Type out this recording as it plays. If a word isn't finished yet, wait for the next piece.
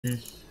Are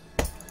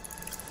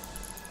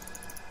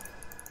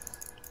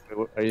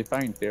you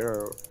fighting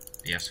there or?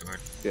 Yeah, sword.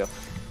 Yeah.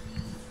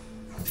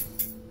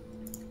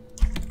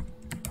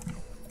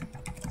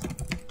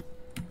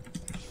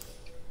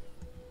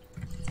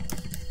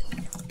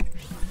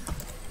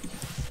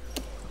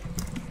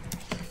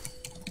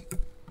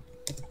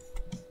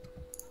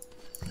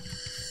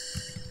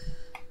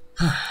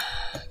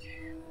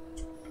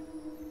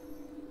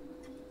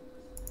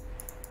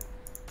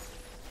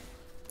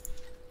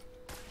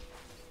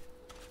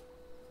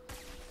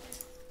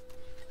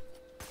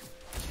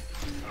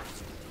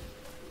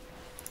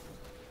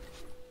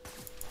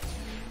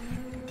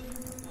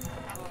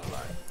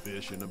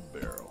 Fish in a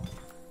barrel.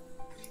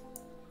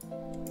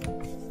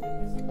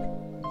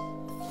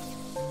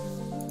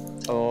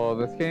 Oh,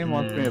 this game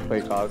wants me to play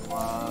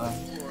Kog'Maw.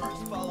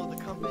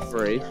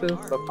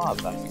 Racist? That's not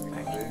that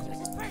crazy.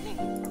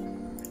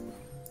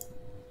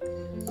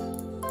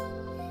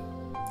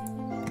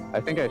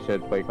 I think I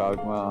should play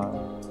Kog'Maw.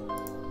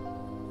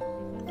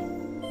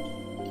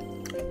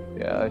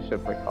 Yeah, I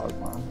should play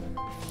Kog'Maw.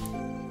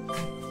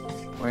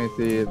 Let me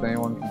see, is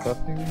anyone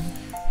contesting me?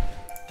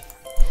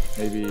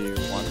 Maybe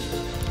one.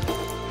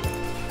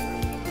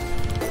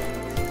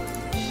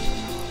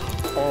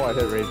 Oh, I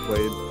hit Rage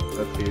Blade.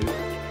 That's huge.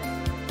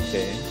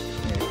 Okay.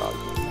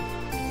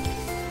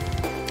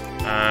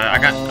 I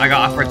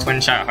got offered twin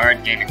shot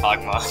hard game of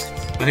Kog'Maw.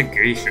 What a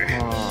griefer.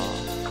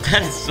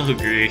 That is so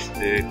grief,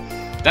 dude.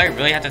 Do I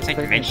really have to take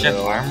makeshift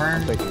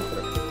armor?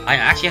 I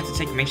actually have to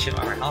take makeshift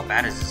armor. How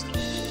bad is this game?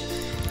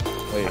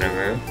 Wait,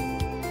 whatever.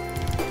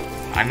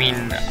 I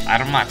mean,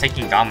 I'm not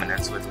taking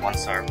dominance with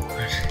 1-star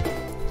board.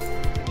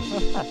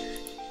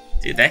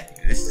 Dude,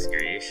 this is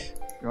grief.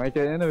 You might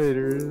get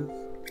innovators.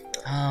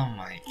 Oh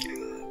my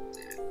god,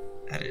 dude.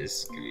 That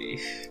is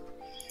grief.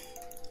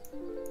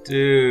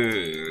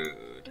 Dude.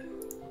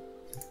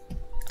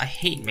 I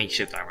hate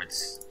makeshift armor.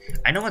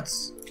 I know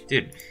it's...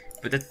 Dude,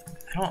 but the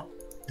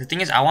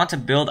thing is, I want to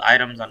build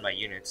items on my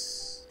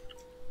units.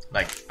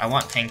 Like, I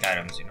want tank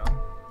items, you know?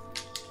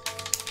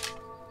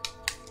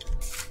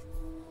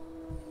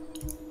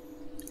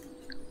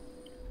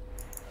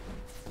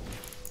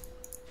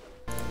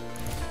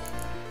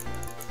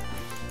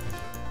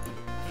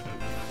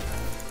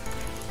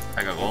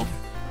 I got gold.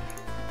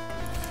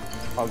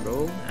 I'll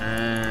go.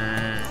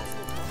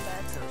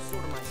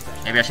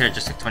 Maybe I should have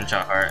just took twin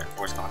shot heart and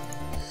force con.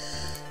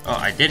 Oh,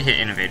 I did hit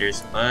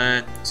innovators,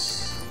 but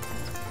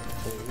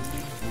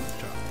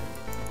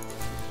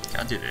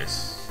I'll do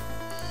this.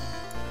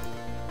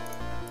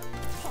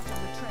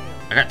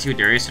 I got 2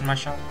 Darius in my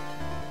shop.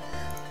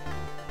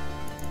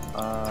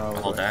 I'll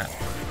hold that.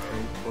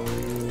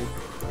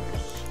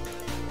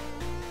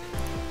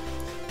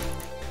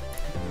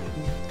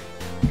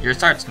 Your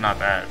start's not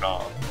bad at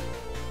all.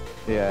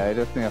 Yeah, I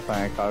just need to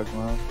find a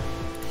Kog'Maw.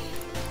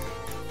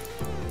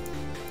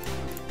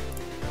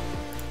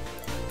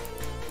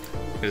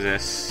 Who's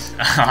this?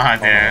 Ah,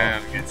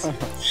 damn.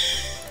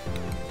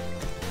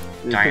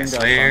 Giant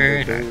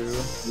Slayer.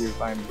 Nice. You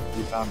found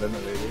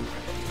innovators.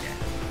 Yeah.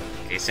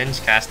 Okay, Singe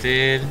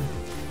casted.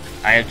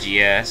 I have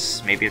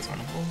GS. Maybe it's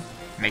winnable.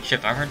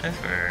 Makeshift armor diff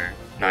or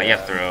no? Yeah. You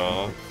have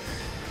throw.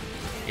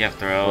 You have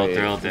throw. Wait,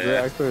 throw diff. diff. Is it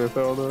actually a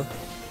throw diff?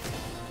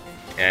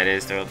 Yeah, it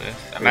is throw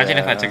diff. Imagine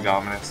if I took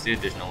dominance,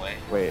 dude. There's no way.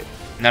 Wait.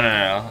 No.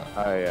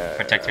 Oh yeah.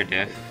 Protector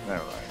diff.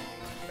 Never mind.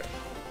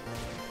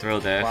 Thrill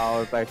diff.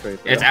 Wow, it's actually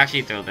thrill. It's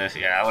actually thrill diff.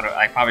 Yeah,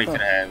 I probably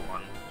could have had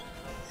one.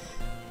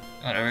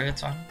 Whatever, it's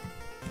fine.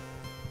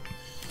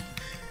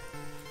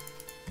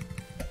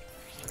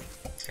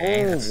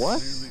 Okay, oh,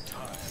 what?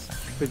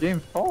 The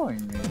game's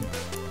following me.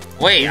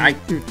 Wait, I...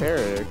 2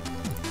 Tarek.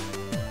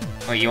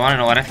 Wait, you wanna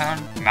know what I found?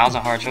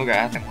 Malzahar Cho'Gath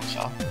I think one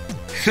shot.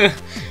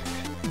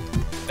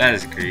 That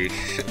is grief.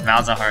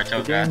 Malzahar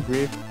Cho'Gath. The game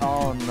grief.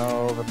 Oh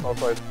no, the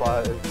sulfide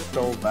spot is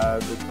so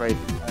bad. It's right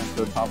at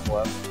the top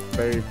left.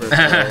 Very first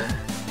row.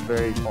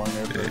 Very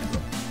corner first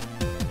row.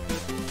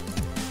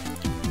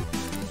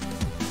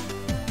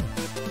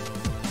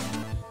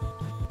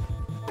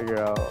 Figure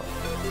out.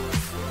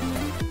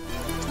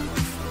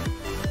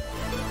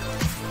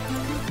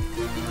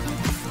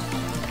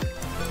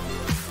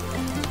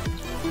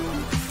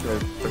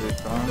 It's pretty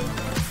strong.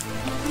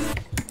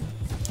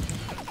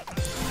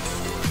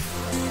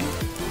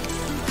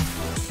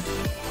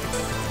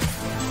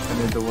 I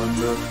need to win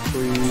this,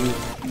 please.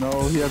 No,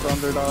 he has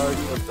underdog.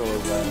 Let's go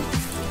with that.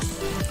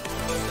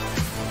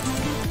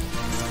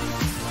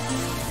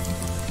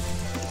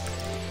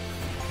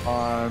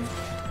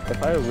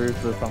 If I lose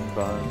this, I'm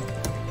done.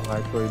 I'm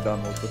actually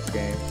done with this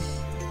game.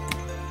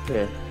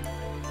 Yeah.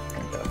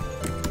 Okay.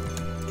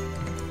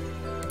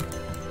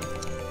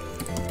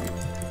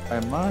 I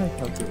might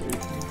have to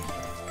lose.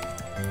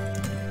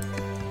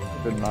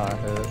 Did not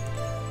hit.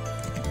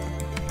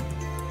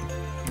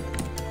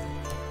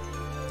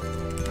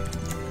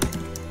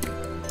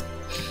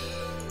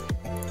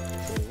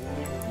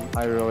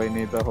 I really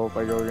need to hope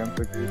I go against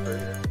the creeper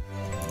here.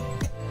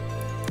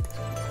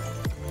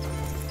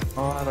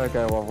 Oh, that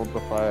guy leveled to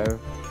 5.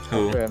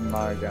 Who? I'm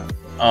not against him.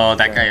 Oh,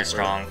 that guy is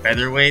strong.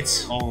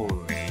 Featherweights?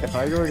 Holy. If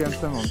I go against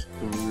him, I'm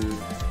screwed.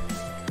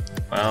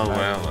 Well.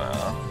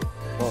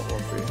 Well, we'll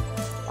see.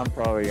 I'm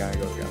probably gonna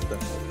go against him.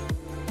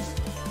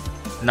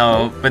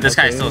 No, but this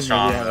guy's still maybe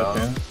strong I have a though.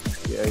 chance.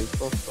 Yeah, he's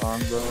still strong,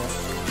 bro.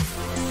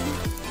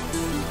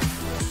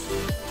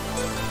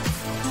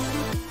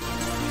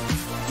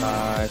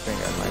 I think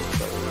I might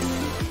still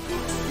lose.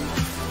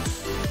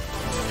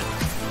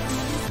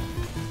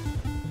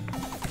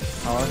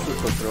 How much is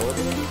the throw it?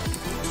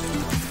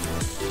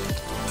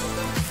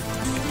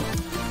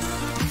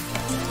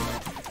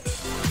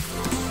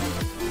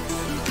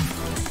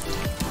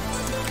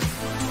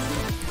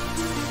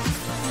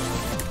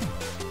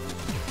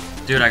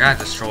 Dude, I got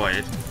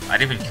destroyed. I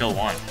didn't even kill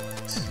one.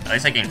 At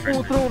least I gained first.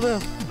 Oh, throw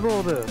this!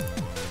 Throw this!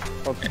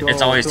 Let's go,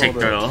 It's always take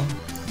this. throw.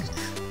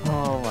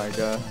 Oh my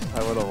god,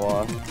 I would have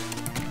lost.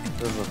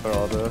 This is a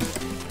throw this.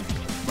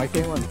 My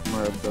game went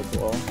smurfed as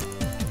well.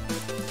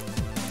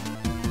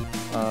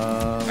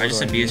 I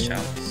just abused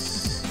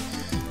Chalice.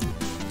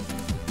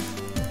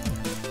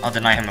 I'll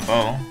deny him a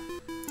bow.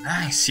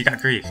 Nice, he got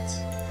griefed.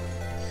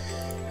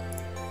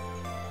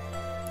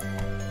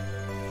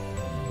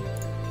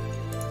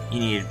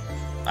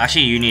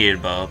 Actually, you needed a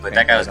bow, but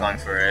that guy was going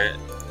for it.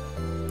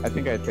 I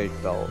think I take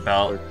belt.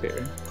 Belt. Or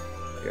tier.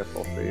 I guess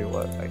we'll see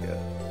what I get.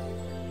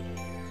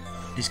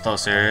 He's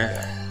closer.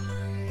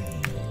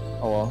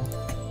 Oh well.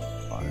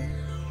 Fine.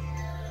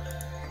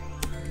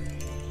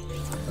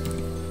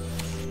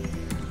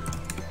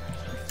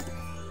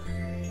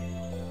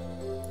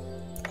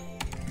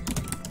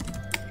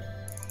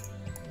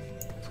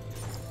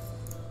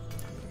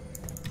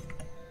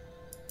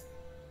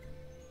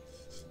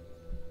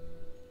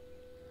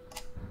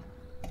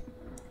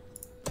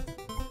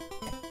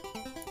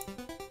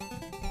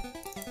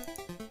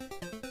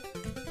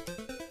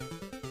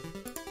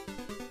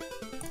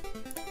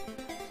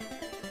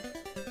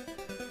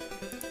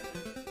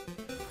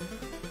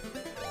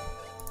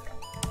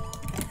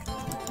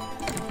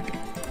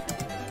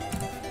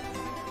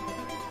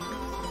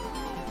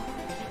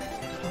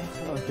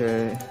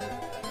 Okay,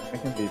 I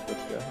can beat this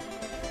guy.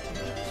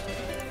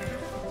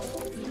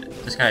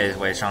 This guy is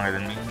way stronger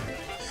than me.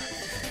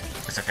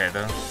 It's okay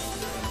though.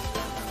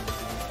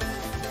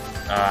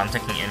 I'm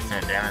taking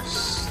infinite damage.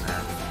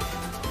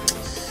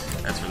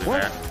 That's really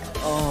bad.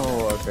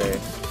 Oh, okay.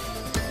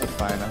 That's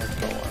fine, I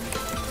still won.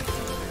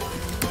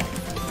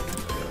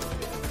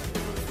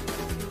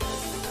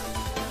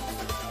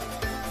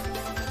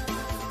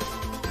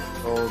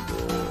 Oh,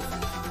 good.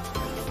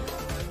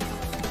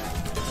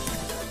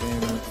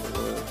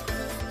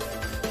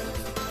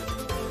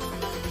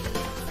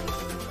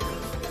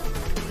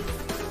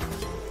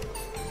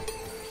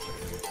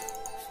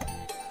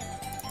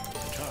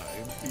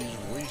 Time is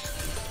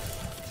wasted.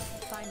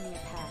 Find me a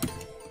path.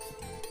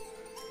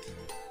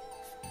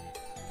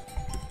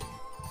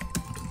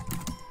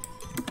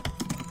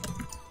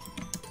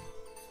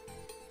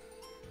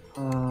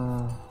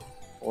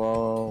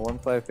 Well,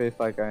 once I face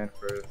that guy in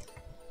first.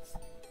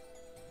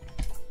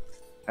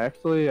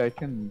 Actually, I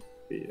can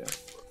beat him.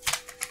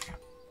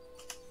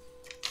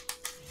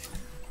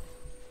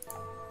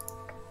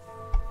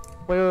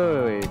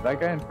 Wait. That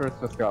guy in first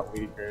just got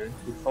weaker.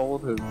 He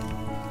sold his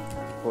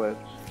glitch.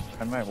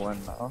 I might win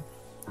now.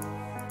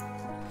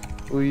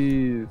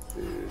 Please,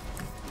 dude.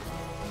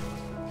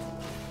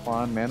 Come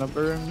on, mana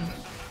burn.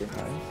 Okay,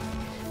 nice.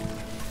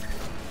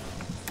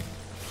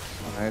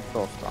 Oh, nice,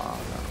 still strong.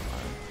 Never mind.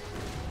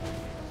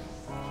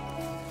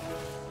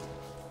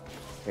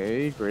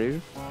 Okay,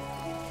 Grave.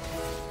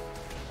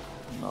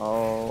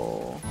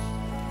 No.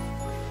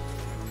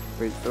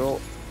 Wait, throw.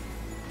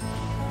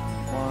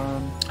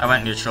 One. I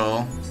went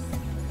neutral.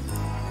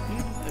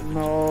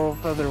 No,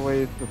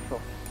 featherweight is so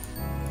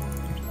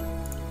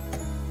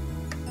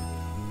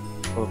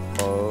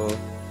close.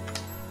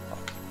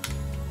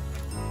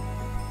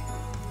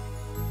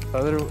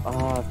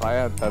 If I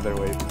had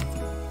featherweight.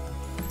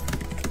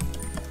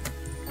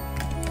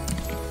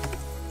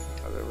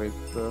 Featherweight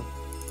stuff.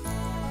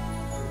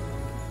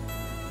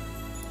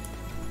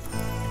 I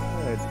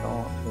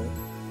don't.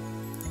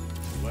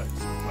 Let's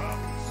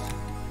bounce.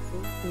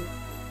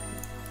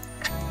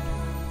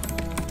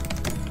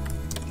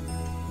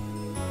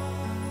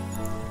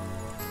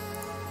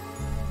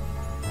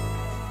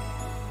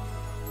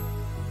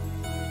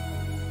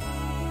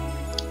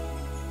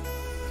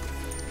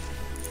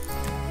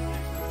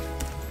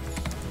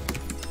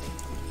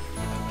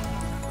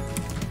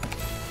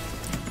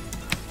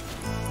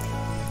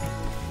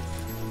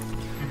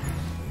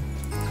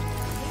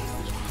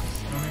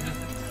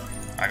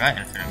 I got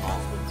infinite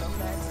ball.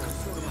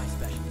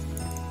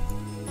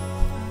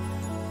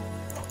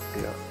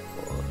 Yeah.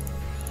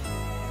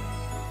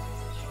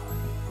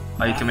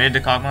 Are you committed to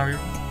Kog'Maw?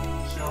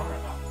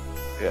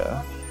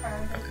 Yeah.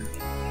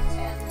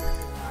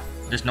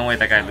 There's no way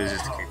that guy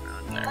loses to Kick.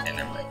 Okay,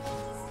 never mind.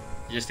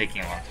 You're just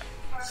taking a long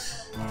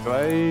time. Do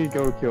I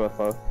go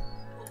QSS?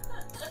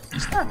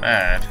 It's not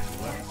bad.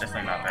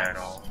 Definitely not bad at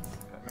all.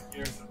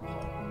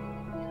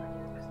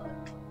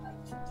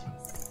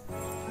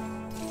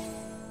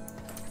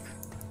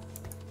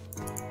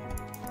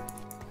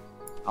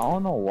 I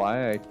don't know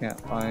why I can't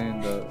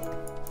find the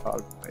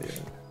Cogma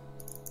yet.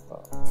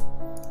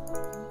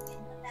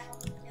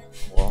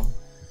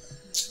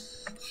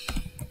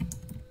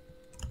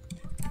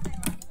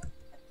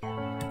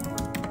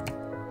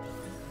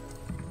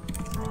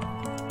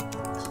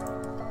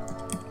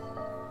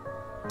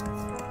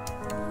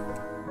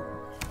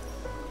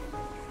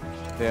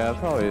 Yeah,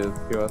 probably is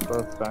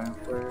QSS giant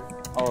player.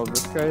 Oh,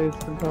 this guy is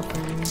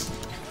contesting me?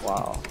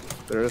 Wow.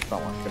 There is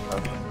someone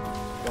contesting me.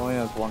 He only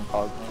has one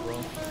Cosmo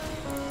though.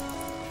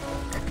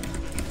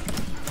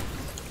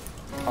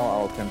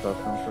 I'll contest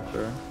him for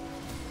sure.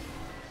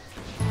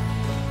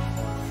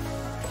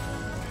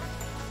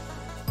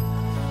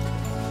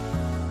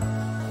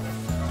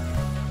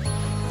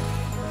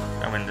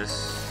 I win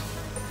this.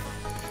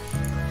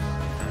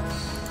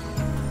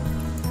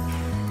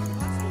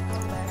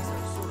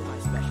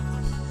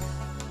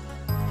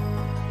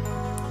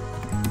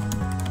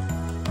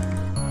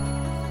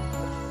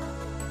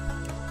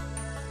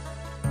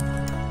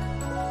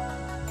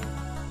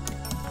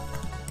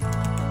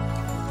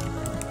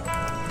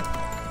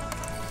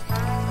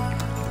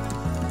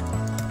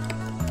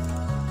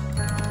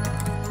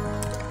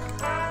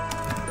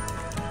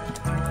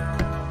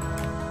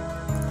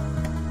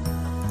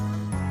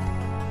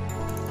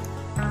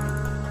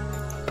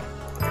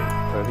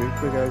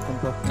 Who's the guy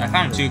contesting? I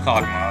found 2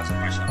 Cogmos in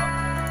my shop.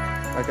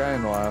 That guy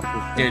in the last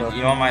is Dude,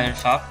 you want my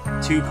shop?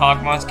 2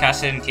 Cogmos,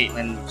 Cassid and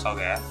Caitlyn,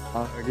 Soga.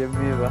 give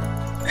me that.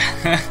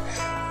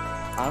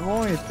 I'm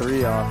only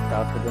 3 off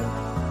Cassid.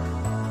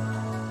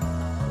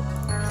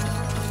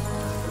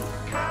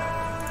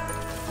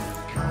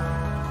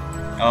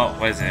 Oh,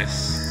 what is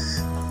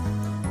this?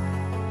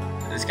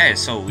 This guy is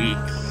so weak.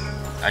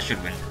 I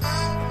should win this.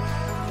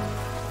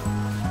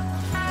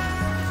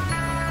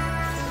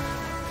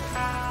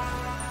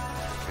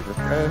 This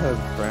guy has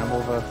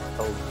Bramble Vest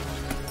Toad.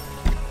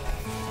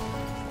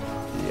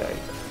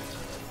 Yikes.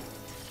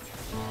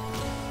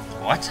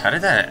 What? How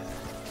did that?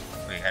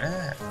 Wait, how did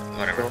that?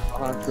 Whatever.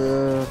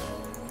 100.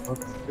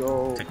 Let's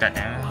go. Took that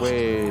damage?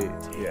 Wait,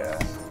 yeah.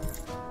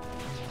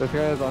 This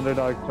guy has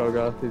Underdog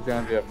Cho'Gath. He's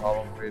gonna be a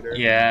problem leader.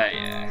 Yeah,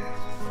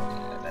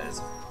 that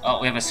is. Oh,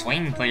 we have a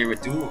Swain player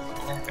with dual.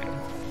 Okay.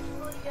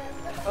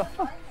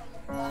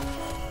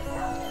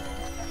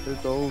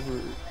 It's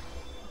over.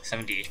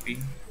 70 HP.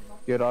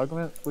 Get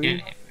augment, please.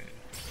 Yeah.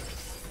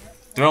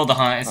 Thrill the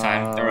hunt, it's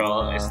time.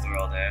 Thrill, it's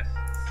Thrill there.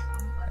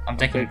 I'm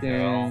taking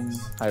Thrill.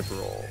 Hyper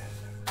roll.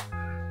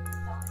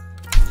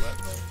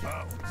 Let's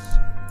bounce.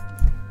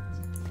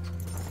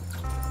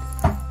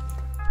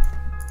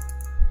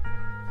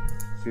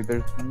 See,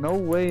 there's no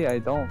way I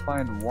don't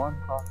find one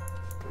hot.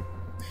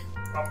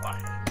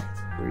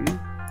 Please?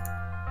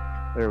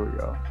 There we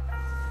go.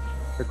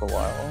 Took a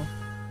while.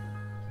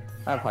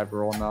 I have hyper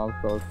roll now,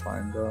 so it's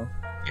fine though.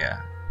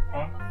 Yeah.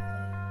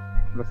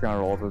 I'm just gonna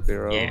roll to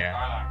 0.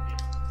 Yeah.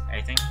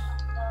 Anything?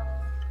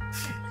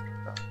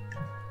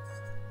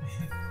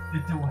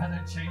 Did the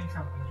weather change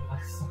from when you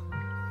last saw?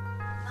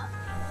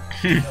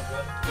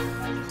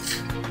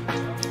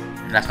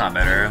 That's not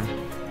better.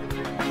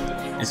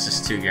 It's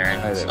just 2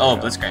 guarantees. There Oh,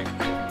 we go. Blitzcrank.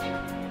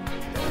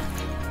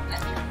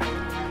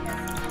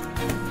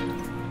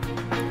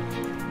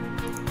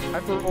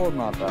 Hyper roll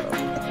not that.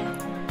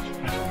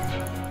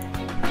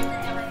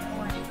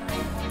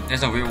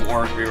 There's a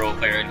reroll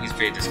player and he's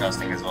pretty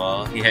disgusting as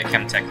well. He hit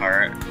Chemtech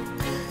Heart.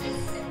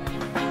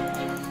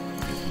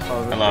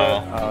 Oh,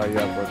 Hello. Oh, you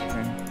have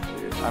Blitzcrank.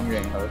 I'm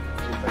getting hooked.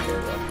 It's okay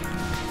though.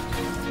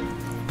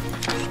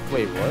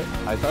 Wait, what?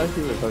 I thought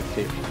he was hooked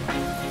too.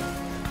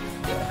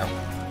 Yeah.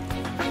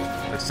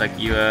 Looks like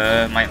you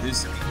might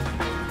lose to me.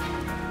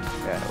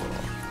 Yeah, I will.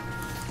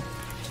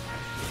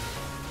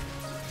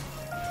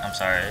 I'm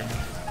sorry.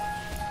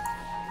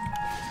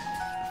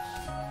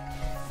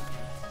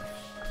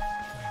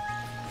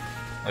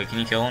 Wait, can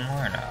you kill one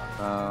more or no?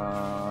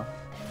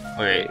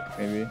 Wait.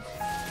 Maybe.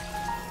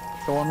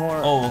 So one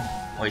more. Oh,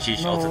 wait, she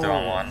ulted the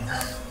wrong one.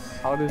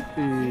 How did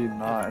she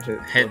not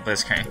hit? Hit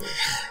Blitzcrank.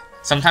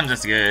 Sometimes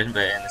it's good,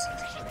 but in this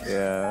instance.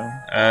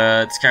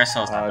 Yeah. This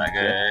carousel's not that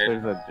good.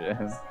 There's a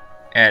gem.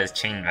 Yeah, it's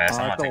chain vest.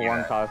 I'm not That's the taking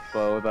one that. cost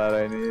bow that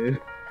I need.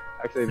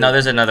 Actually, No,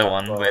 there's another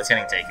one, but it's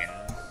getting taken.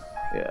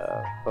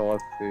 Yeah. So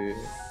let's see.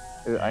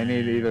 I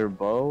need either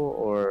bow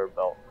or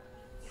belt.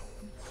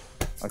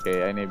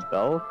 Okay, I need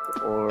belt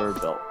or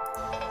belt.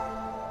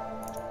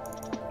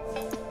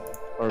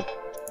 Or,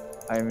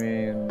 I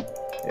mean,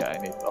 yeah, I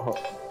need belt.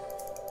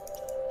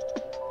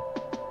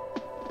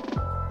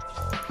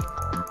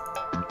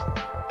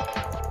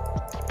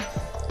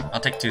 I'll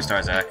take 2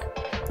 stars, Zach.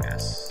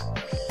 Yes.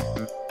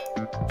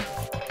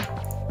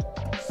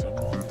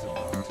 Someone's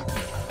about to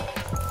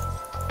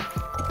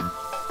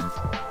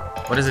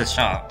die. What is this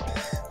shop?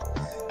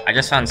 I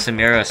just found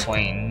Samira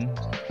Swain.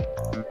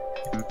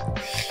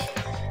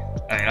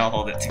 I mean, I'll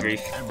hold it to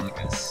grief.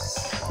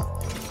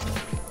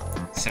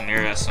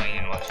 Samira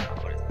Swain, what shop?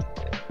 What is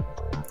that?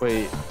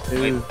 Wait,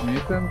 is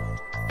mutant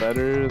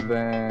better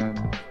than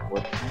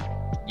what?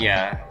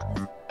 Yeah,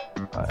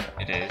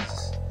 it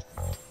is.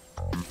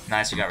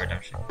 Nice, you got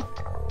redemption.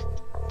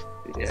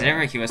 Yeah. Is there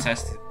ever a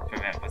QSS to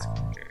prevent what's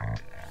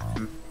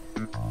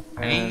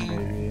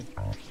Maybe.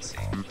 Let's see.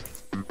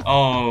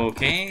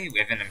 Okay, we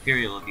have an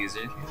Imperial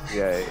abuser.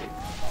 Yay.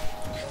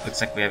 Looks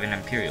like we have an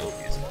Imperial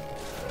abuser.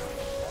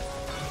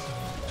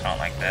 I don't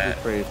like He's that.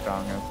 pretty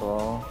strong as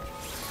well.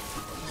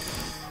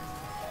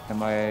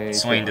 Am I?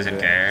 Swain doesn't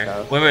good? care.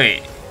 Yeah.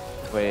 Wait.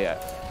 Wait.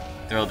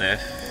 Thrill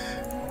diff.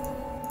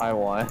 I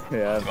won.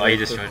 Yeah. Oh, you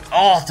destroyed.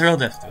 Oh, thrill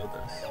diff.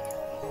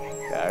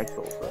 Yeah,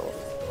 actual thrill.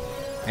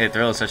 Hey,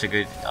 thrill is such a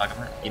good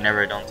argument. You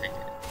never don't take it.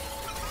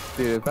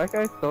 Dude, if that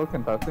guy's still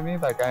contesting me,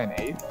 that guy in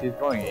ace, he's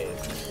going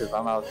ace. Because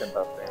I'm out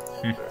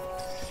contesting.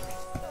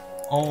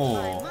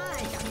 Oh.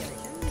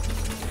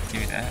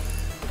 Give me that.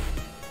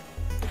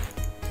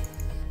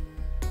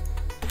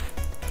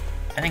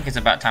 I think it's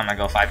about time I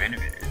go 5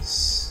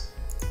 innovators.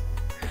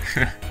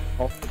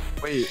 Oh,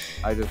 wait.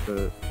 I just did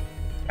it.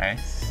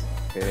 Nice.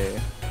 Okay.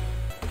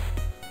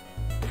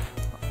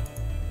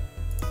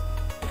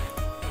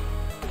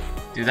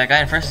 Dude, that guy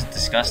in first is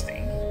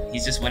disgusting.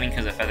 He's just winning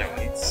because of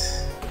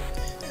featherweights.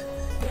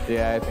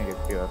 Yeah, I think it's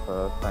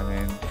QFS. I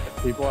mean,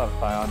 if people have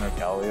Scion or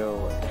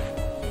Galio,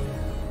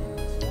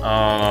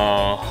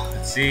 Oh,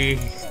 let's see.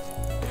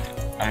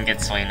 I'm gonna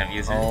get Swain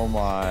abuser. oh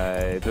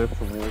my, this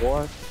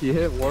what? He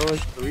hit Warwick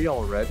 3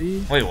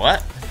 already? Wait,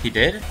 what? He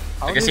did?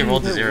 How I guess he did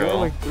rolled a hit 0.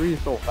 Warwick 3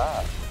 so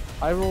fast.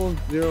 I rolled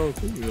 0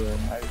 too,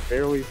 and I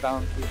barely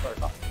found 2 stars.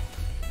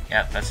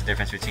 Yeah, that's the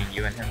difference between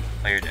you and him.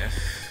 Player diff.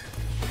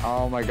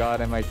 Oh my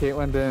god, and my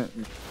Caitlyn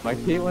didn't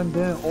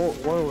ult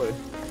Warwick.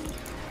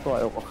 So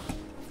I won.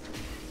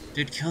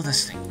 Dude, kill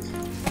this thing.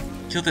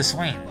 Kill this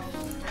Swain.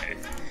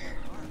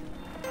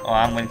 Oh,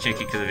 I'm winning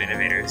tricky because of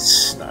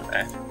innovators. Not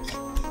bad.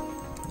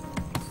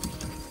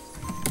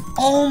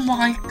 Oh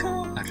my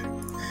god!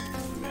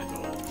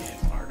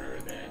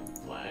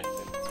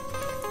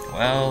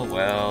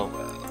 Well.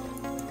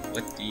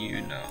 What do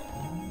you know?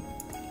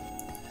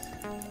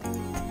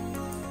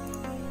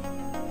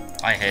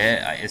 I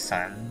hit. It's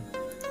time.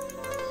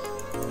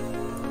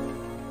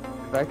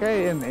 That guy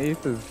in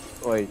ace is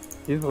like,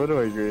 he's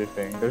literally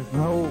griefing. There's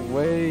no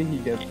way he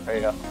gets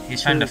payout.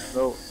 He's trying to.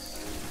 No.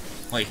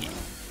 Wait,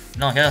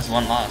 no, he has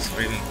 1 loss. What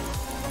do you mean?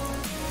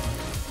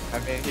 I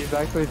mean, he's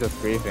actually just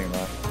griefing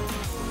though.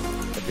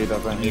 If he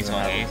doesn't He's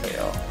even going have a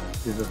payout.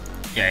 He's just,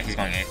 Yeah, he's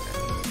going 8th.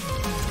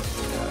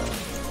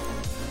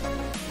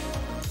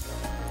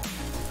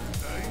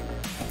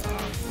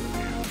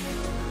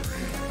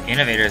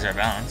 Innovators are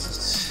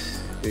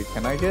balanced. dude,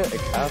 can I get a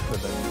captain?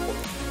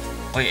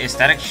 Wait, is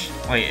static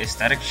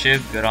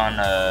shiv good on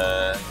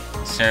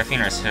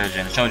Seraphine or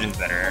Shojin? Shojin's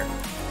better.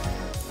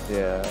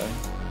 Yeah.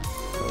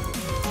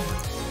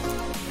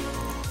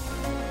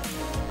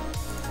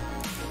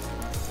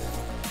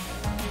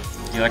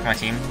 Do you like my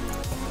team?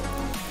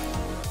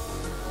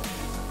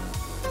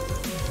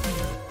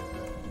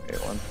 Okay,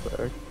 1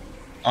 sec.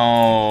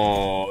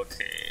 Oh,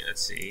 okay.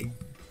 Let's see.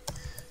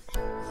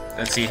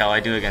 Let's see how I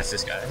do against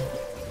this guy.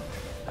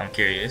 I'm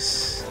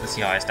curious. Let's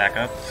see how I stack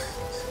up.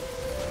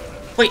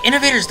 Wait,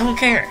 innovators don't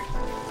care.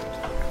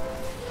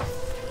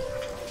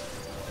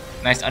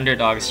 Nice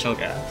underdogs,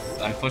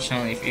 Cho'Gath.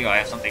 Unfortunately for you, I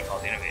have something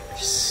called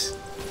innovators.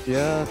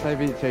 Yeah, I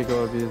beat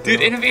Chaco abuse.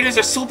 Dude, innovators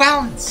are so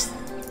balanced.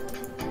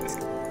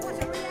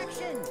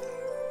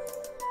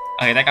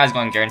 Okay, that guy's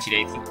going guaranteed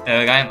 18.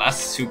 The guy in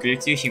last who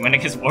griefed you, he went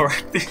against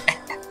Warwick.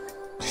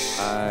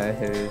 I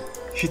hate.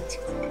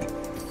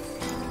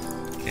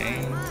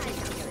 Okay.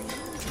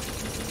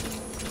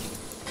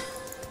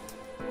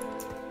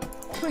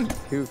 I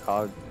think 2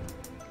 cogs.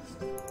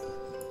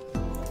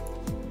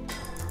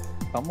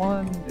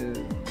 Someone is.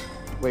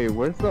 Wait,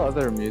 where's the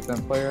other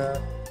mutant player at?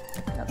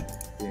 I can't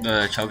see.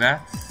 The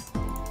Cho'Gath?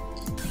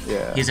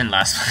 Yeah. He's in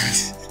last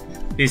place.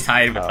 He's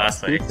tied with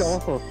last place. He's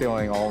also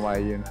stealing all my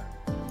units.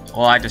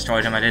 Well, I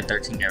destroyed him. I did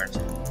 13 damage.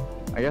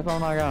 I guess I'm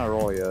not gonna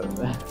roll yet.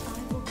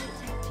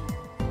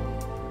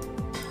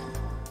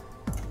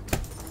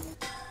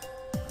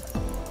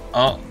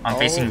 Oh, I'm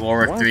facing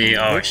Warwick what? 3.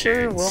 Oh, Victor?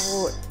 shit.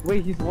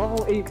 Wait, he's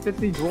level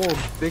 850 gold.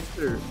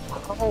 Victor.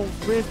 How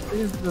rich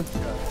is this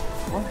guy?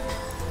 What?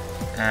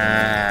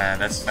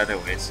 That's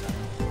featherweights.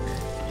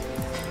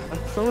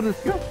 That's so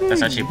disgusting.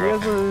 That's actually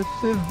broken. He has a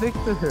Shiv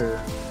Victor.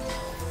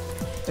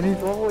 And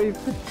he's level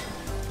 850.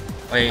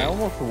 Wait, I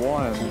almost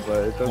won, but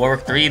it doesn't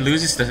Warwick 3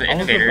 loses to the I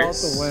was innovators. about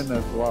to win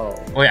as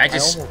well. Wait, I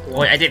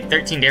almost did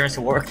 13 damage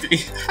to Warwick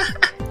 3.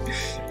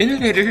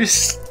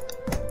 Innovators.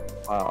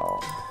 Wow.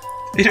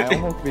 I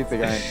almost beat the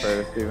guy in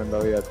first, even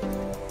though he had to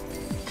win.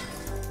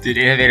 Dude,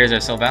 innovators are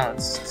so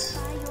balanced.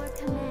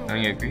 Don't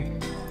you agree?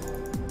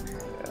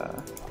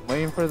 Yeah. I'm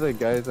waiting for the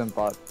guys in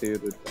bot 2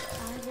 to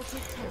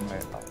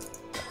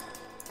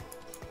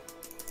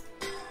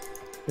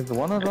Is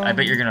one of them? I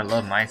bet you're gonna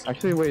love my team.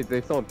 Actually, wait,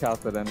 they sold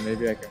Cassidy,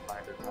 maybe I can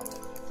find it now.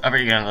 I bet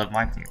you're gonna love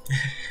my team.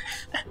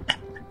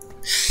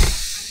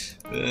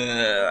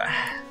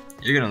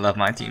 You're gonna love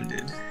my team,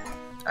 dude.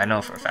 I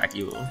know for a fact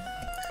you will.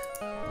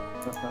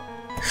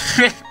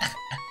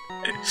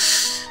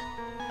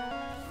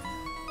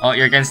 Oh,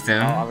 you're against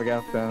him. Oh, I'm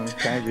against him.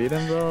 Can I beat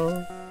him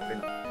though?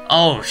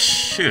 Oh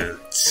shoot!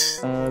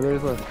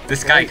 There's a.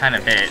 This guy kind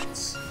of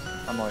hits.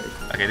 I'm like.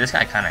 Okay, this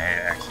guy kind of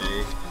hit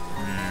actually.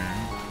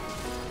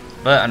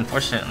 But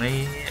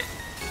unfortunately,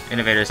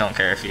 innovators don't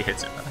care if he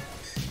hits or not.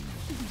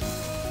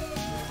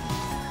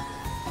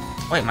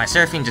 Wait, my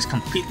Seraphine just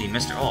completely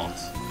missed her ult.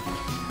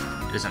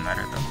 It doesn't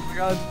matter though. Oh my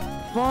god,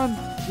 come on!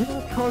 You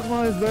know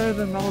Kog'Maw is better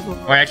than Malcolm.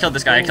 Wait, I killed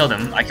this guy. I killed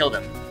him.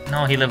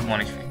 No, he lived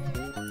 1 HP.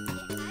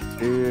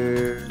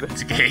 Dude.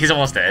 It's okay, he's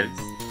almost dead.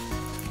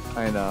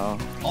 I know.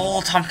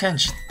 Oh, Tom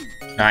Kench.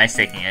 Nice,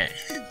 taking it.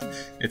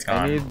 It's I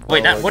gone. need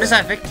Wait, bow what is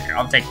that again. Victor?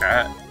 I'll take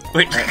that.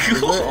 Wait,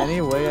 Is there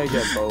any way I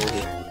get bow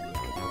here?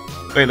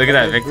 wait, look at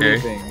that guy's Victor.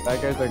 griefing.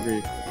 That guy's a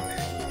grief.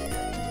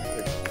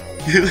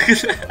 Look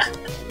at that.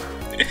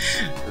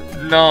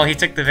 No, he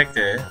took the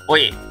Victor.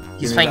 Wait,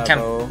 he's Give me playing that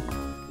Temp. bow.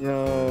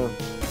 Yo.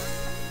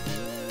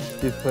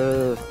 He's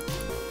pissed.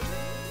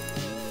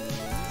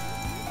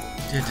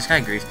 Dude, this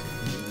guy griefed me.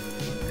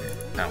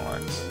 Not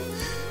once.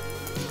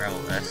 Rebel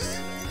Vest.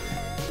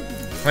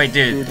 Wait,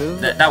 dude,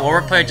 that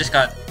Warwick player just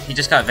got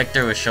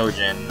Victor with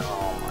Shojin.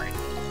 Oh my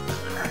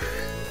god.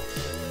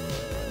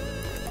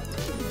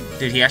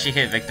 Dude, he actually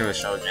hit Victor with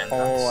Shojin.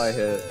 Oh, I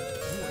hit.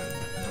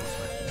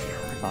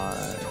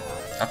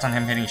 Thoughts on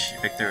him hitting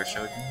Victor with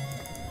Shojin?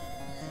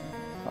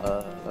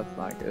 That's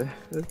not good.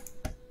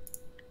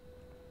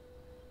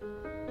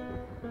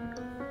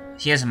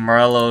 He has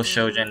Merlo,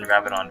 Shojin,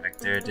 Rabadon,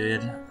 Victor,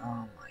 dude.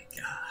 Oh my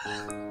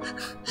god.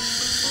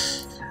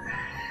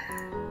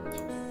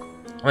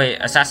 Wait,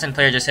 assassin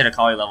player just hit a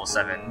Kali level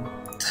 7.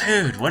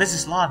 Dude, what is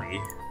this lobby?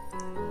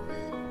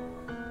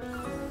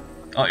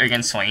 Oh, you're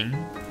against Swain?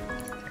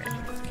 Okay.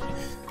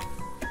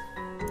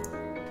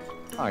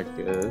 Not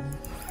good.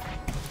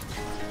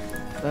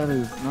 That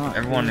is not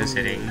Everyone good. is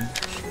hitting.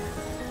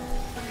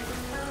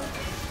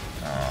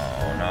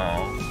 Oh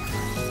no.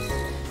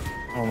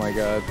 Oh my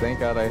god, thank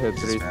god I hit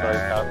 3 stars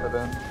bad.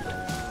 confidence.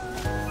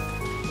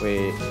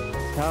 Wait.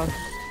 How?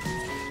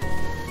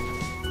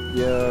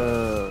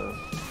 Yeah.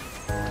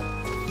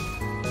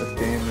 This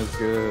game is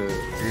good.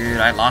 Dude,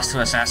 I lost to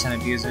Assassin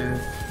Abuser.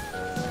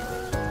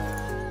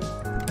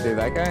 Dude,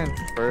 that guy in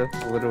first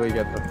literally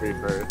gets the free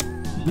first.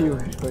 He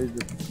literally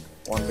just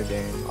won the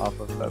game off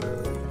of that.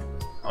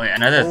 Oh wait,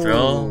 another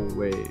thrill?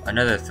 Wait.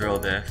 Another thrill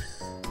diff.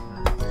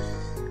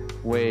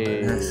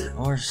 Wait.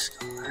 Or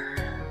Scholar.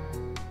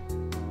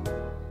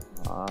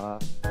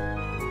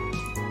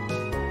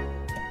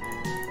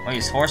 Wait,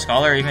 is Horse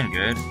Scholar even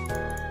good?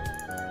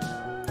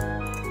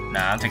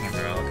 Nah, I'm taking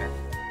thrill, okay.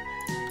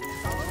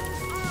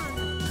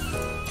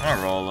 I'm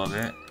gonna roll a little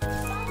bit.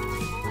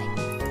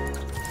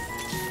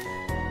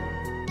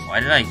 Why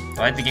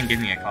did the game give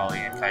me a Kali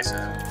and Kaisa?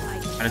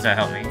 How does that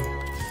help me?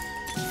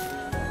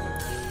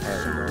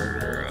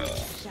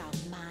 Shall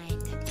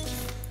mind.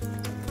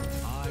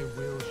 I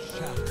will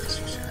shatter.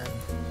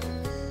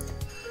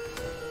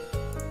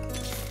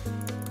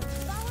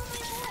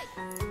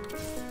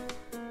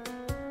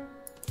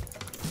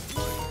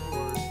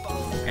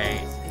 Okay.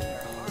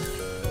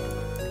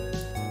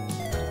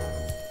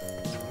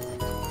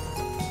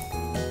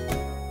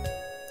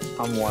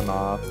 I'm one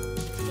off.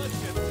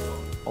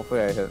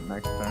 Hopefully I hit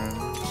next turn.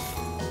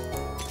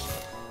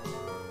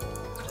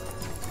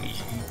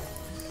 Easy.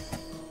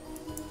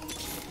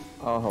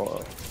 Oh,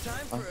 hello.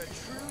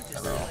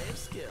 Hello.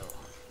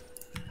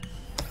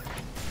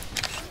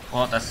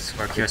 Well, that's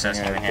where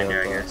QSS came in handy,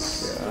 I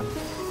guess. Yeah.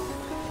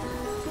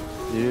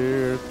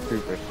 You're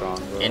super strong,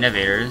 bro.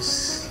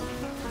 Innovators.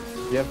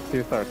 You have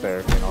 2-star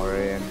Seraphine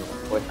already and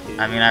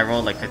I mean, I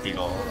rolled like 50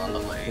 gold on the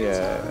blade.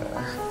 yeah.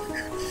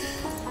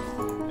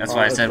 That's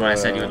what I said when I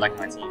said you would like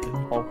my team.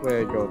 Hopefully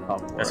I go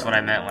top 4. That's what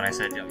I meant when I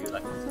said you would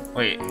like my team.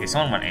 Wait, okay,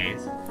 someone went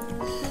 8th.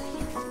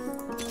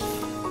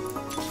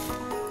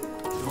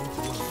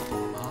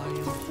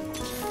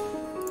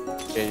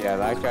 Okay, yeah,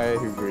 that guy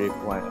who grief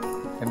went.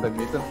 And the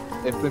mutant,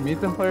 if the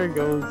mutant player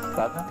goes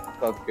 7,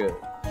 that's good.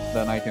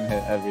 Then I can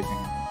hit everything.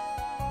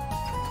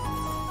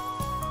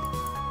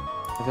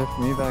 I just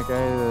need that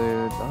guy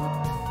to...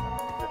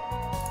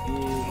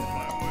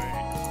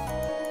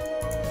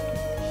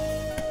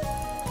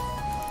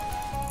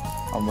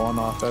 I'm one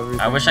off everything.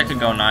 I wish I could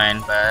go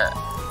 9, but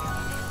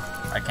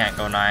I can't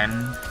go 9.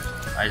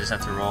 I just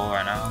have to roll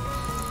right now.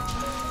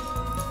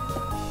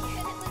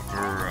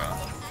 Bruh.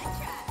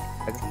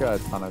 I just got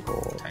a ton of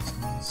gold.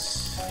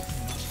 Titans.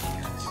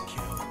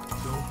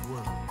 Don't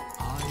worry.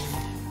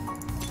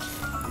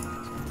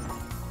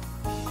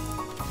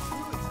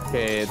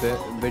 Okay,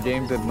 the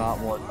game did not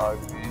more tog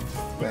me.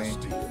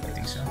 Thank you. I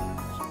think so.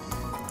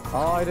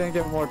 Oh, I didn't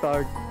get more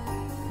tog.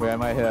 Wait, I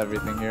might hit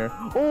everything here.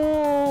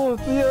 Oh,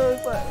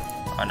 yes!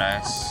 Oh,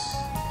 nice.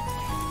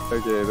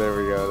 Okay, there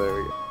we go, there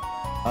we go.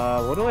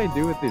 What do I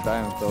do with these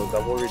items though?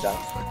 Double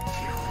redemption?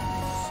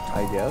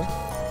 I guess?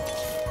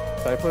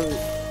 So I put...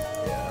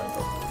 Yeah,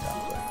 double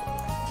redemption.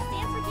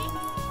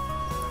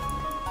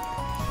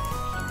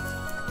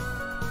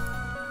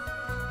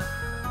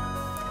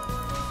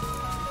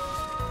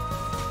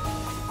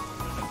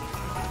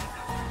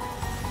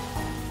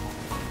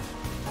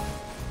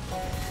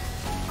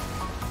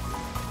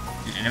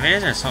 Dude,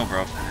 innovators are so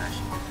broken, actually.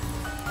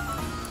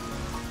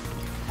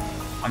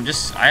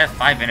 I have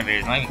 5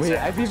 innovators, not even Wait,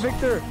 7. I beat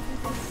Victor!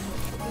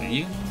 Did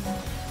you?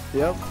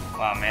 Yep.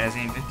 Wow, man, is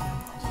ain't Victor.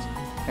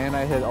 And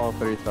I hit all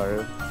 3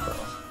 stars. So.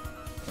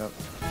 Yep.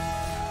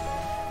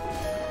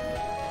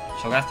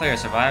 Shogun's player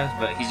survives,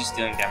 but he's just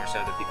dealing damage to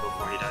other people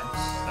before he dies.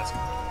 That's good.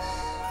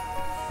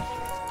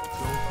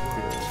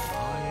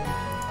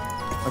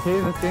 Okay,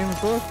 this game is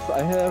close.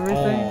 I hit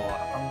everything.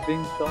 Oh. I'm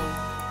being so...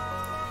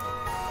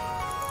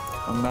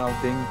 I'm now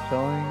being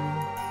showing.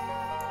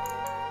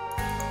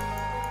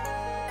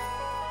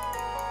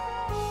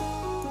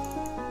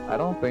 I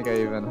don't think I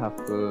even have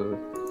to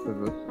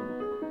position,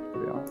 to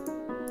be honest.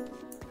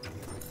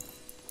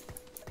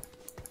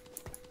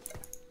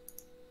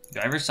 Do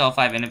I ever sell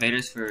 5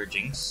 innovators for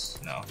Jinx?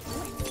 No.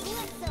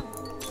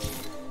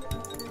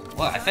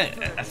 What? I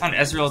found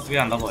ezreal 3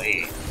 on level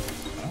 8.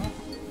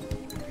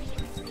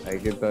 A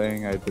good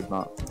thing I did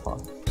not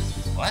pause.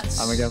 What?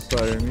 I'm against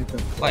the other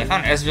mutant. Well, I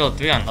found ezreal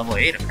 3 on level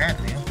 8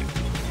 apparently.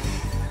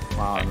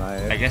 Wow,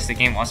 nice. I guess the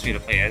game wants me to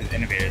play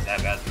innovators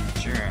that bad.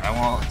 Sure, I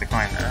won't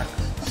decline that.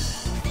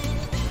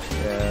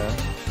 Yeah.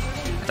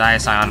 Die a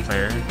Scion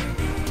player.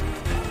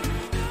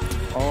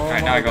 Oh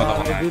Alright, my now I go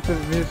God, level 9.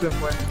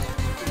 mutant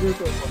win.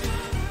 Mutant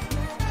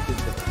win.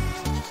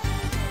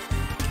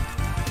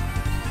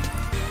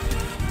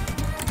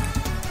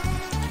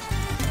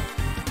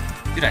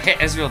 Dude, I hit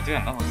ezreal 3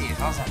 on level 8.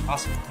 How is that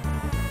possible?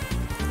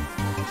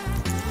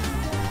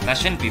 That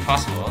shouldn't be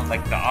possible.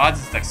 Like, the odds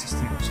is like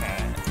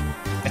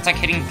 16%. It's like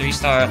hitting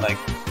 3-star, like...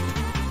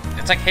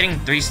 It's like hitting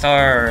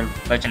 3-star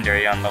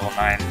legendary on level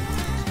 9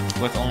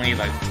 with only,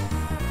 like...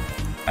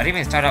 I didn't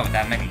even start out with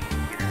that many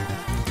either.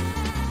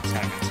 It's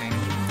kind of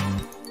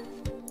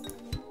insane.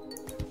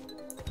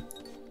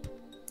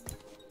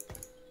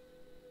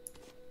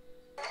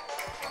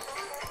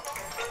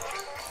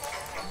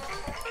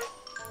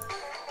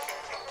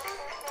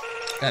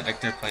 That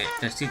Victor play.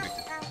 There's 2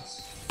 Victor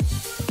players.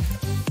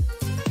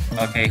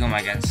 Okay, who am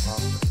I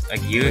against?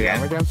 Like you Wait, again?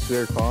 I'm against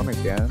your clone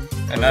again.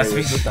 And that's Wait,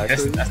 me. is this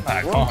actually- That's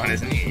not a What? clone,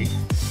 isn't he?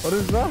 What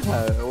is that?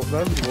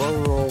 That's low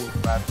roll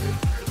matches.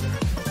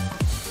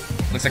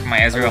 Looks like my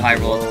ezreal high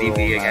roll Low DP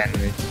roll again.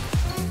 matchmaking.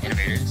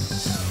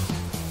 Innovators.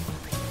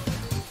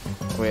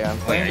 Wait, I'm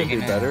playing are to you be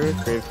gonna- better.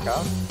 Crave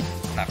Cap.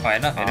 Not quite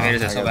enough.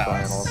 Innovators are so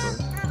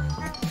balanced.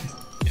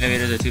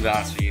 Innovators are too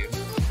balanced for you.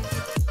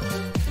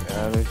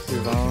 Yeah, they're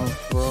too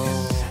balanced,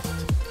 bro.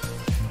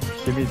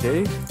 Give me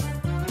Jay.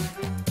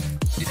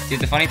 Dude,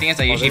 the funny thing is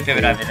I usually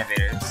there's pivot out Jace.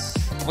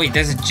 innovators. Wait,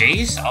 there's a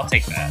Jace? I'll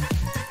take that.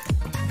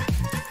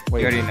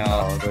 Wait, You already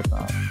know. No, there's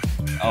not.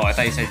 Oh, I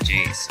thought you said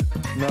Jace.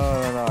 No.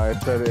 I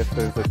said if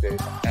there's a Jay.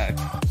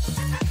 Uh,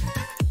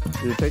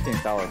 You're taking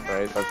Talus,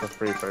 right? That's a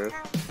free first.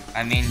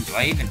 I mean, do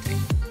I even take...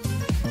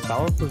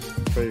 Talus is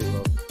pretty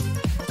low.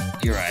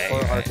 You're right. Or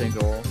You're right.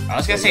 Archangel. I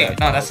was gonna But say, yeah,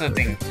 no, that's the Talus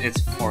is- thing.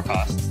 It's 4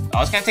 costs. I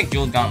was gonna take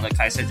Jeweled Gauntlet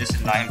Kai'Sa just to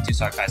deny him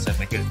 2-star Kai'Sa,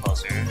 but he was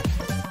closer.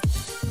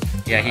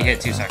 Yeah, he hit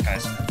 2-star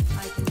Kai'Sa.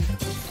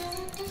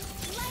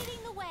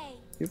 Lighting the way.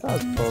 He's not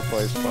so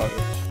play spot.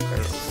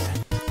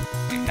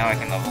 Okay, now I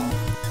can level.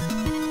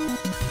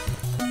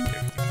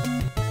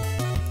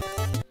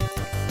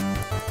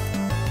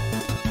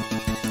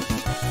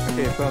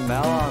 Okay, so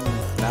now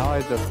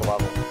I just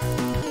level.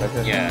 That's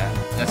it. Yeah,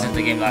 that's if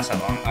the game lasts that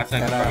long. I feel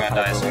like And we're I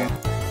gonna have die soon.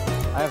 hyper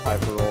roll. I have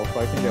hyper roll, so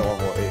I can get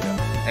level 8.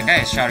 That guy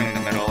is shouting in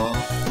the middle.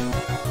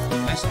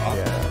 Nice off.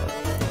 Yeah.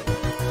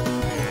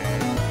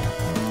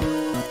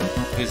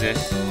 Who's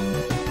this?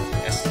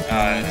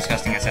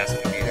 Disgusting assassin.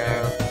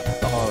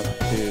 Oh,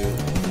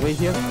 dude. Wait,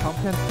 he has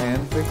Content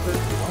and Victor?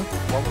 What?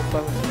 Level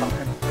 7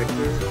 Content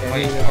Victor? And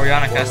Wait, he has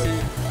Oriana level cast it?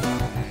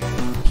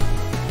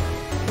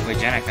 Wait,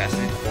 Janet cast it.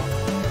 I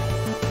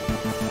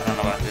don't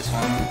know about this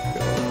one.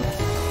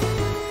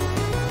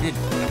 Dude,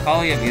 the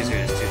Kali abuser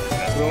is too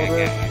disgusting. Roll I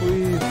that, can't-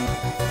 please.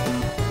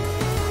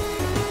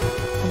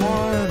 Come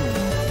on.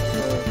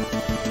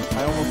 I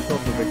almost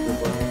killed the Victor,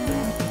 but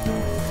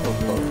so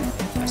close.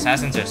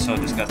 Assassins are so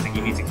disgusting.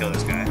 You need to kill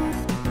this guy.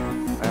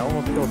 I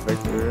almost killed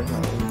Victor.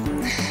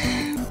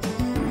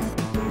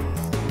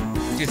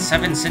 Dude,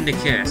 7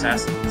 Syndicate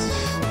assassins.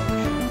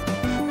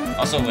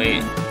 Also,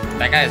 wait,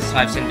 that guy has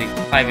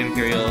 5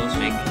 Imperial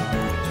shaking.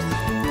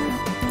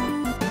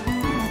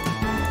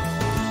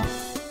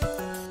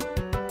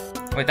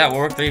 Wait, that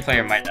Warwick 3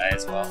 player might die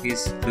as well.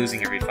 He's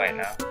losing every fight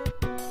now.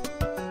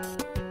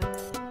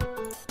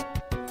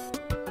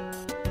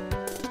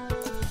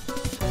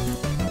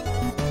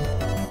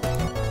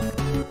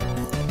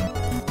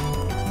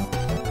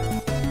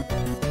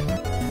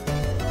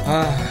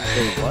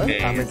 Wait, what?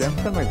 Okay, I'm against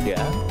him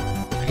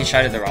again? he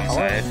shot it the wrong How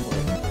side.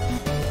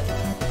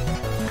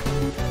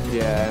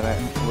 Yeah,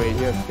 and wait,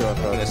 he has 2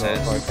 of What those, is so I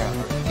this?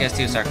 can't. He has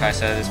 2-star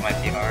Kai'Sa, this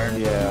might be hard.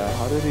 Yeah,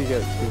 how did he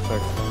get 2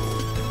 seconds?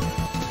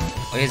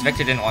 Oh, his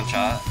Victor didn't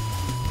one-shot.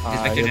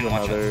 His Victor he has didn't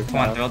one-shot. another Come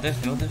on, pass. thrill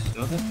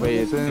diff. Wait,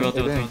 it didn't,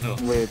 Thrill.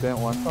 wait, it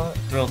didn't one shot?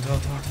 Thrill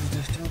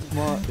diff. Come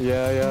on,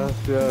 yeah.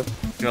 Thrill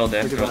Look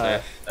at diff.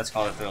 that. Let's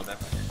call it thrill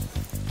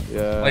diff.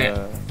 Yeah. Wait.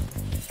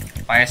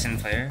 Biasin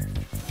player.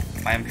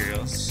 My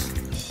Imperials.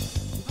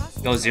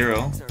 Go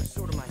 0.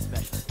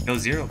 Go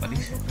 0, buddy.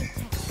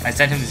 I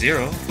sent him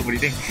 0. What do you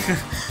think?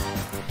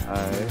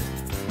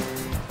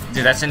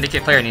 Dude, that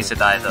Syndicate player needs to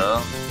die though.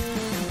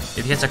 If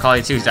he hits a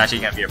Kali 2, he's actually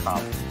gonna be a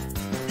problem.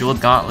 Jeweled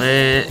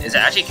Gauntlet. Is it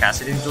actually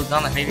casted in Jeweled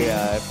Gauntlet, maybe?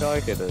 Yeah, I feel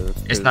like it is.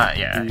 It's not,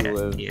 yeah.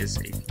 He is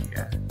AP,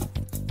 yeah.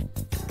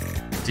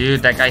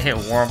 Dude, that guy hit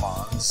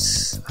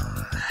Warmogs.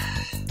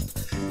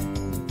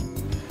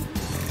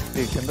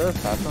 Dude, can the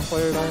assassin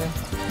player die?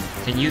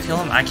 Can you kill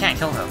him? I can't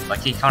kill him.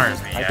 Like, he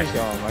counters me. I can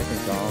kill him,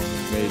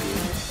 maybe.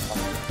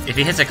 If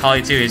he hits a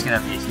Kali too, he's gonna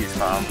be a huge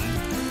problem.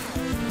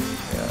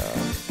 Yeah.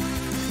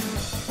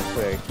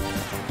 Quick.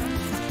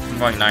 I'm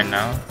going 9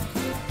 now.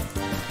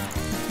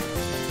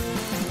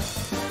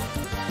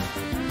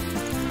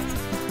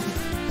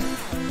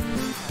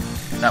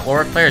 That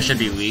Warwick player should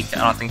be weak. I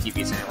don't think he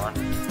beats anyone.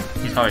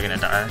 He's probably gonna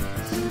die.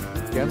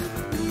 Against?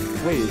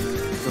 Wait.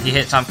 He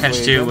hit Tom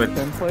Kench too with.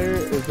 10 player?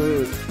 Is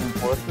it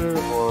Enforcer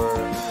or?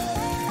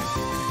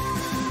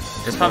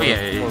 It's probably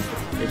a.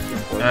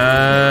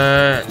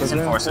 It's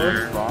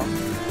Enforcer.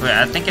 Wait,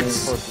 I think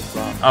it's.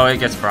 Oh, it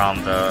gets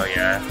Braum though.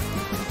 Yeah.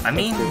 I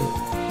mean,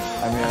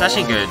 it's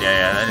actually good.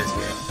 Yeah, that is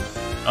good.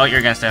 Oh, you're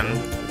against him.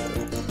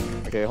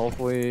 Okay,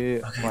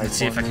 hopefully. Okay, let's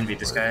see if I can beat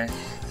this guy.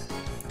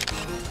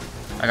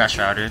 I got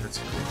shrouded. That's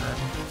really bad.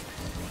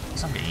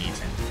 He's not getting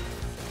eaten.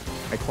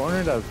 I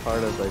cornered as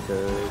hard as I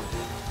could.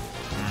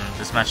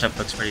 This matchup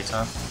looks pretty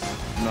tough.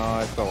 No,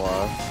 I still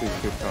lost. He's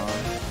too strong.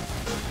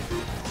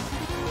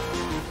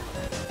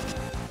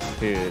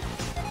 Dude.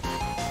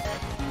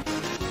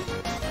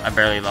 I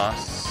barely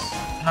lost.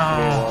 No.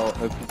 Okay, well,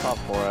 it's the top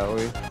 4 at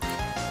least.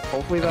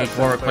 Hopefully that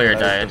Warwick player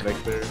died.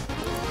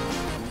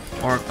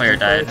 Warwick player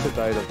died.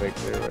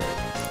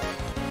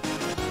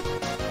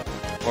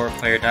 Warwick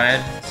player died.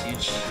 That's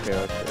huge. Okay,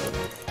 that's good.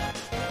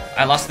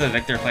 I lost to the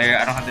Victor player.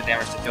 I don't have the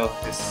damage to kill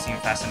this team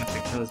fast enough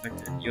to kill this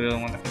Victor. You're the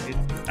one that can beat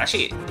him.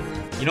 Actually,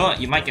 you know what?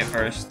 You might get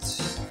first.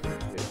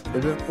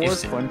 Is it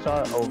force one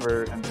shot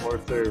over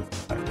Enforcer?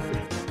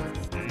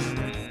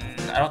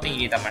 I don't think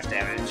you need that much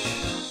damage.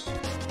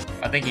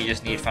 I think you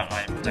just need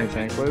frontline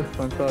protection.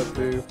 One shot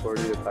to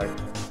 40 attack.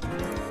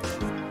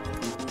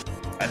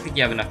 I think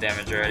you have enough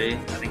damage already.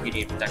 I think you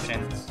need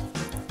protection.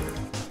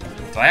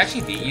 Do I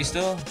actually beat you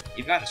still?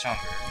 You've gotten stronger.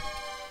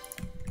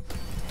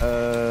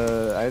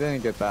 I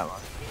didn't get that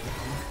much.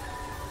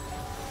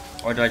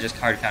 Or do I just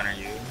card counter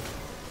you?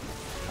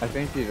 I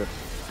think you just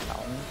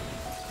counter.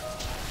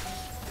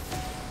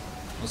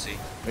 We'll see.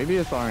 Maybe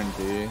it's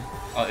RNG.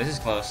 Oh, this is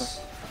close.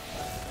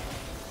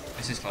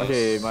 This is close.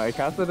 Okay, my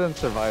caster didn't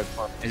survive.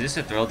 Is this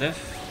a thrill diff?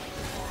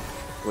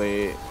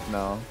 Wait,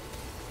 no.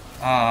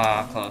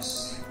 Ah,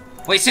 close.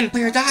 Wait, Sin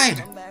player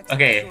died!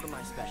 Okay.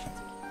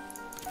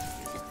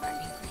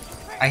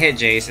 I hit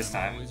Jace this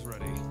time.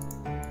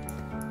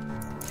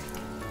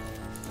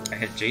 I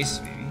hit Jace,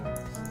 maybe.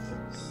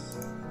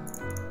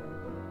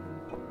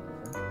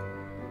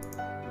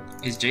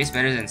 Is Jace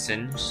better than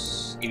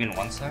Singe? Even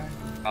 1 star?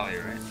 Probably,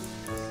 right?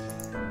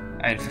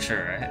 I mean, for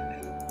sure, right?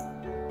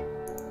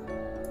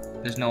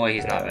 There's no way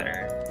he's not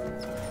better.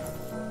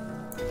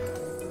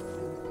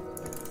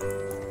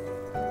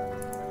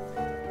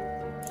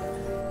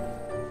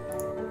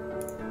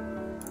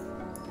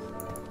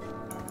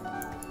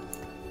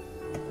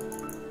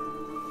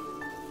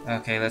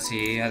 Okay, let's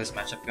see how this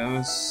matchup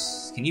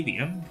goes. Can you beat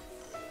him?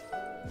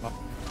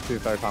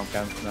 2-star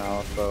Tomcats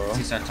now, so...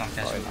 2-star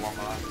Tomcats with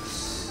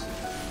Warbox.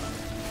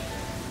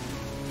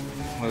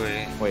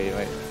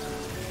 Wait.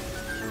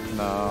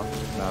 No.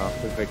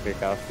 This Victor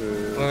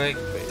casted... Wait.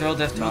 Throw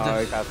diff. No,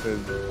 I casted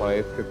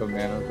twice because of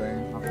mana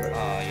thing.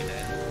 Oh, you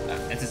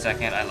did. It's a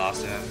second, I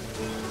lost him.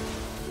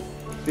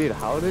 Dude,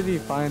 how did he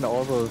find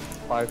all those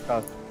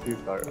 5-star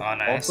 2-stars? Oh,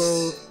 nice.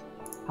 Also,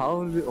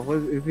 how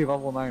is he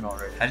level 9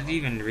 already? How did he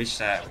even reach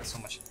that with so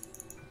much?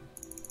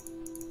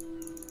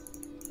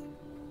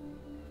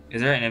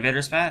 Is there an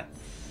innovator spat?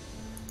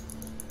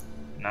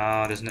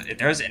 No, there's no. If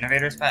there was an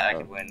innovator spat, I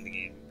could win the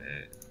game.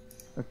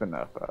 But It's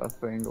enough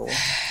single.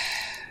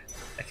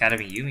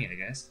 Academy Yumi, I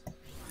guess.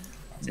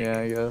 Yeah,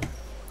 I guess.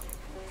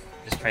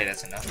 Just pray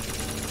that's enough.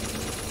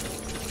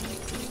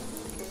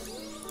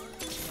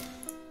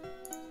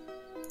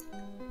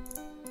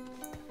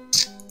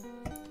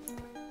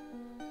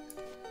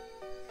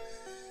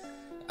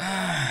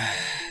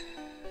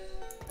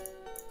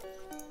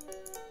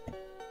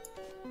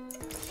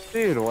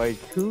 Dude, like,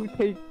 who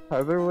takes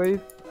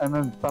featherweights and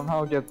then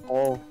somehow gets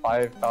all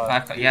 5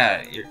 stars?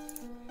 Yeah,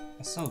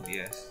 that's so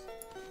BS.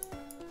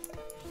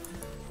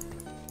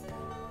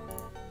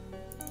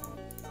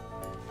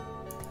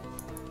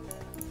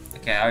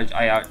 Okay,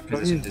 I out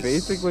positioned He's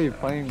this. basically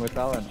playing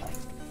without an.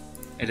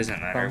 It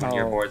doesn't matter when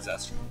your board's that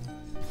strong.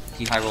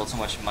 He high rolled so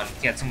much money.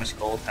 He had so much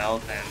gold,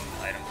 health, and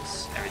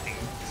items, everything.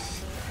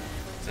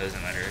 So it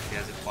doesn't matter if he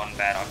has one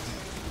bad option.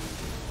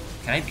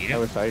 Can I beat him? I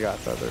wish I got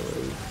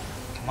featherweight.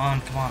 Come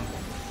on.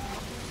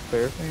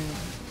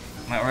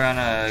 Surfing? My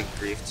Oriana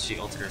griefed, she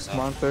ulted herself.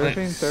 Come on,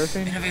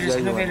 surfing?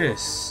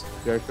 Innovators!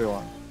 You actually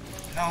won.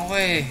 No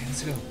way!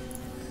 Let's go.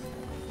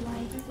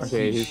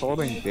 Okay, he's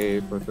holding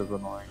Gabe, which is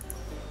annoying.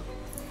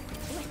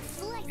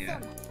 Yeah.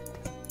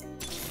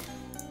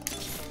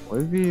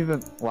 What is he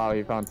even? Wow,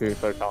 he found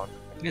 2-star talent.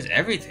 He has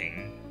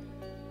everything.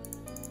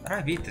 How do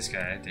I beat this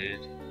guy, dude?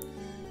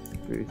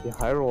 Dude, he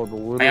high rolled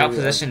literally. I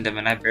outpositioned him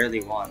and I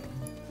barely won.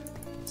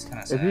 It's kind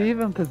of sad. Is he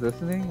even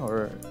positioning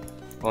or?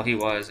 Well, he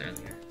was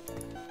earlier.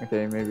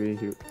 Okay, maybe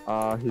he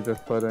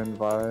just put in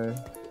Vi.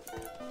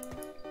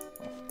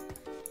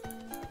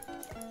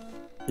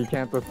 He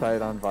can't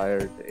decide on Vi or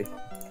Jay.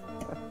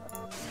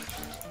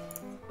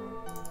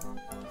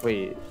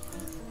 Wait.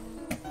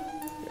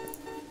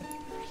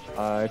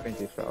 I think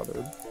he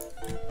shouted.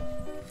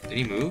 Did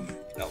he move?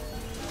 No.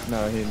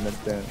 No, he didn't.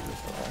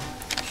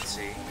 Let's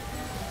see.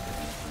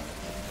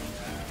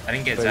 I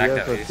didn't get But Zac he at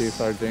has a least.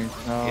 2-star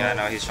Jinx now. Yeah,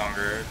 no, he's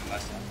stronger than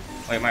last time.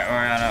 Wait, my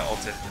Orianna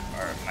ulted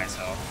or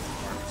myself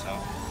or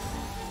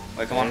herself.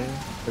 Wait, come on.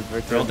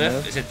 Thrill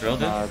diff? Is it thrill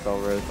diff? Nah, it's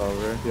over. It's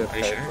over. He has Are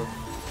you sure?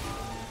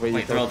 Kai'Sa. Wait,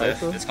 Wait, thrill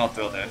diff. It's called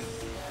thrill diff.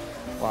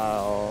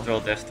 Wow. Thrill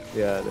diff.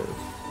 Yeah, it is.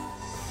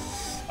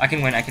 I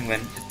can win. I can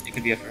win. It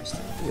could be a first.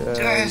 Yeah,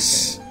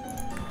 Yes.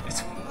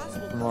 It's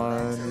come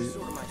on.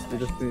 You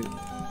just need.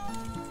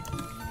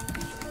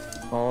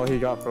 Oh, he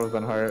got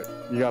Frozen Heart.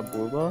 You got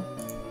Booba?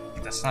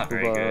 That's not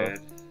very Booba, good.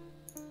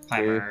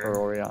 Jace, or Heimer.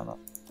 Orianna.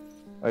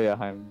 Oh yeah,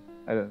 Heim.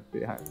 I didn't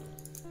see Heim.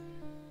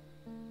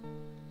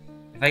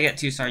 If I get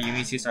 2-star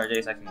Yumi, 2-star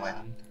Jace, I can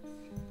win.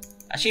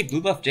 Actually,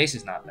 blue buff Jace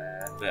is not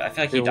bad, but I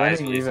feel like he You're dies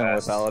winning really even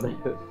fast. without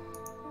it.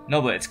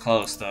 No, but it's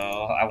close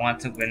though. I want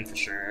to win for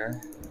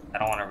sure. I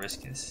don't want to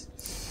risk this.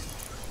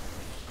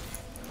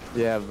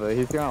 Yeah, but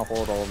he's gonna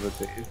hold all of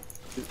the days.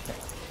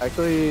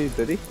 Actually,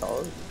 did he sell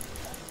it?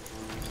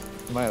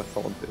 He might have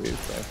sold days,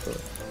 actually.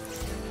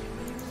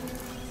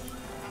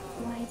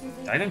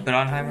 Did I even put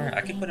on Heimer?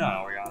 I could put it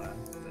on Orianna.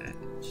 But...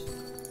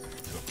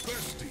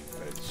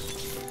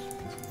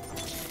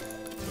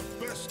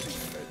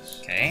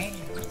 Okay.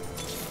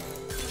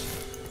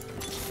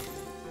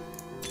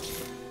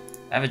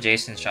 I have a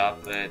Jason shop,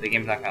 but the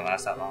game's not gonna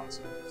last that long,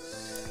 so...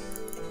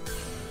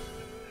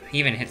 He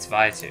even hits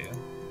Vi too.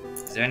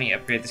 Is there any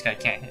upgrade this guy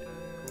can't hit?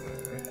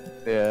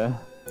 Yeah.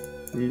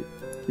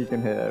 He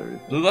can hit everything.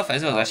 Blue buff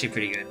Ezreal is actually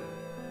pretty good.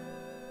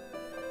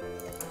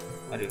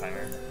 I'll do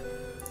Heimer.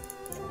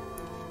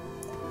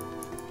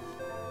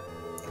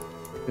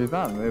 He's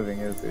not moving,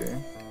 is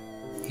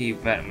he? He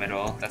bet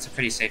middle. That's a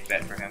pretty safe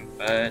bet for him,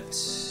 but...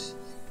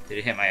 Did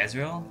it hit my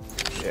Ezreal?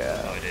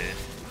 Yeah. Oh, it did.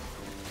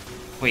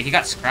 Wait, he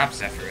got Scrap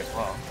Zephyr as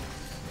well.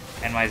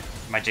 And my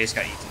Jace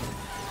got eaten.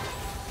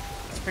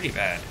 That's pretty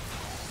bad.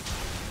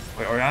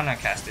 Wait, Orianna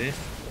casted.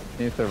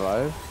 Can you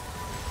survive?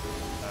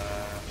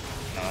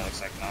 No, it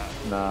looks like not.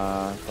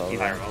 Nah, probably He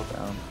high rolled.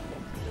 down.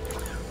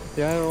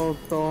 Yeah, I rolled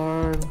so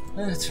hard.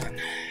 That's fine.